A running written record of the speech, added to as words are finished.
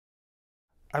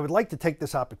I would like to take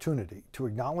this opportunity to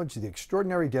acknowledge the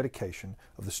extraordinary dedication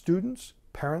of the students,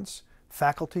 parents,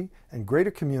 faculty, and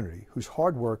greater community whose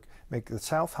hard work make the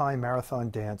South High Marathon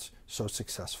Dance so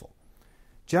successful.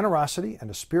 Generosity and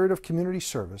a spirit of community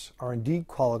service are indeed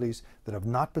qualities that have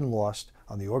not been lost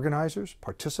on the organizers,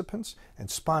 participants, and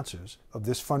sponsors of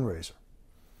this fundraiser.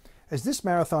 As this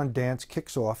marathon dance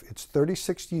kicks off its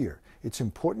 36th year, it's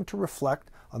important to reflect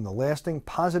on the lasting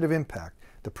positive impact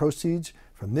the proceeds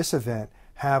from this event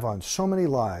have on so many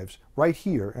lives right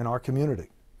here in our community.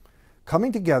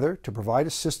 Coming together to provide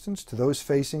assistance to those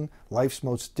facing life's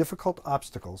most difficult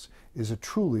obstacles is a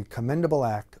truly commendable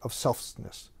act of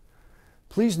selflessness.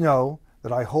 Please know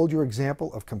that I hold your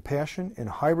example of compassion in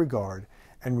high regard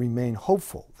and remain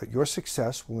hopeful that your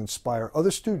success will inspire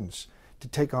other students to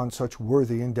take on such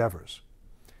worthy endeavors.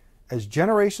 As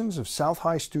generations of South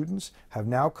High students have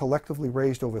now collectively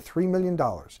raised over $3 million,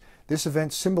 this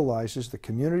event symbolizes the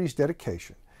community's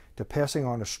dedication to passing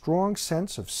on a strong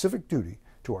sense of civic duty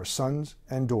to our sons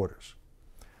and daughters.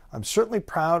 I'm certainly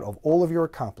proud of all of your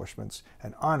accomplishments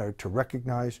and honored to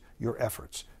recognize your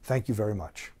efforts. Thank you very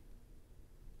much.